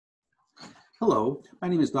Hello, my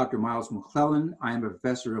name is Dr. Miles McClellan. I am a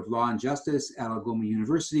professor of law and justice at Algoma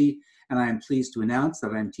University, and I am pleased to announce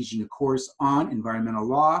that I am teaching a course on environmental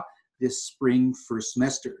law this spring first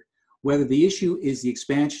semester. Whether the issue is the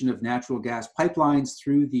expansion of natural gas pipelines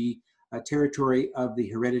through the territory of the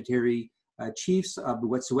hereditary chiefs of the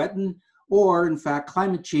Wet'suwet'en, or in fact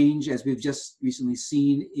climate change, as we've just recently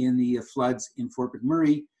seen in the floods in Fort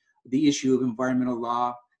McMurray, the issue of environmental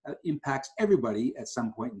law impacts everybody at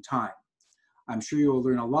some point in time. I'm sure you'll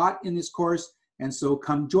learn a lot in this course, and so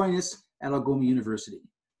come join us at Algoma University.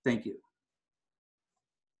 Thank you.